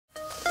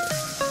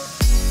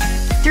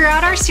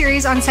Throughout our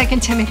series on 2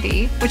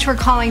 Timothy, which we're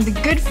calling The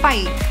Good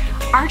Fight,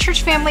 our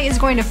church family is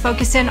going to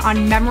focus in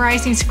on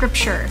memorizing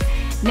scripture.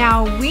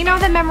 Now, we know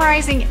that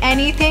memorizing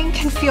anything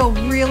can feel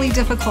really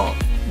difficult.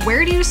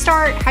 Where do you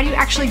start? How do you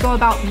actually go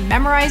about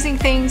memorizing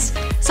things?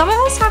 Some of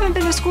us haven't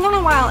been to school in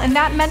a while, and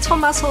that mental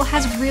muscle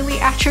has really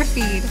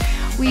atrophied.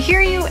 We hear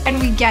you and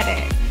we get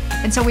it.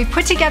 And so we've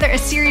put together a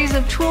series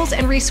of tools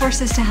and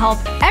resources to help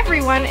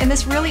everyone in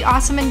this really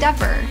awesome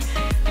endeavor.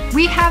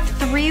 We have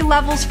 3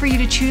 levels for you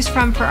to choose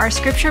from for our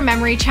Scripture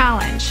Memory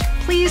Challenge.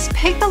 Please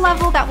pick the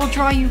level that will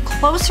draw you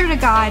closer to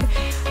God,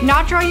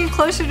 not draw you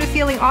closer to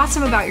feeling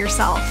awesome about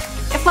yourself.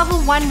 If level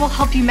 1 will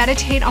help you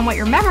meditate on what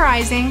you're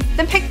memorizing,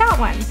 then pick that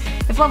one.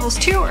 If levels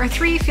 2 or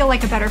 3 feel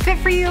like a better fit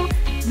for you,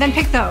 then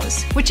pick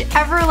those.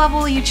 Whichever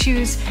level you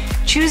choose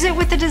it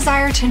with the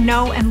desire to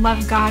know and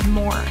love God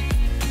more.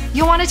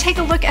 You'll want to take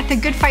a look at the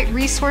Good Fight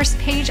resource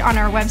page on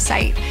our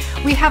website.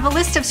 We have a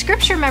list of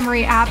scripture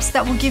memory apps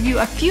that will give you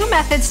a few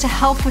methods to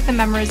help with the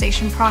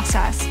memorization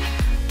process.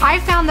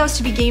 I've found those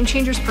to be game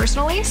changers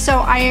personally, so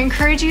I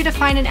encourage you to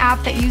find an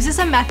app that uses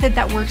a method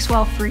that works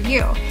well for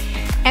you.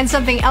 And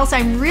something else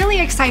I'm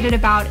really excited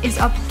about is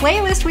a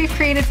playlist we've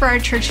created for our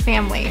church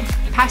family.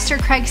 Pastor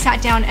Craig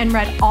sat down and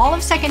read all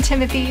of 2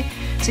 Timothy,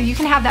 so you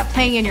can have that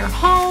playing in your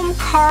home,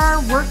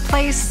 car,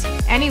 workplace,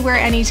 anywhere,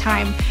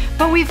 anytime.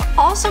 But we've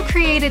also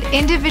created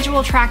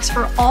individual tracks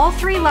for all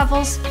 3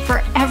 levels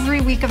for every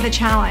week of the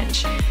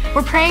challenge.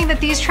 We're praying that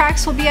these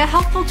tracks will be a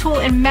helpful tool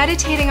in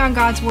meditating on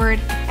God's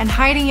Word and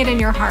hiding it in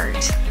your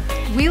heart.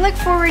 We look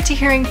forward to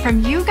hearing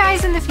from you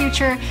guys in the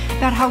future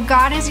about how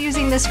God is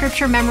using the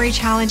Scripture Memory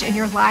Challenge in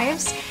your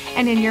lives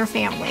and in your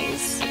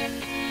families.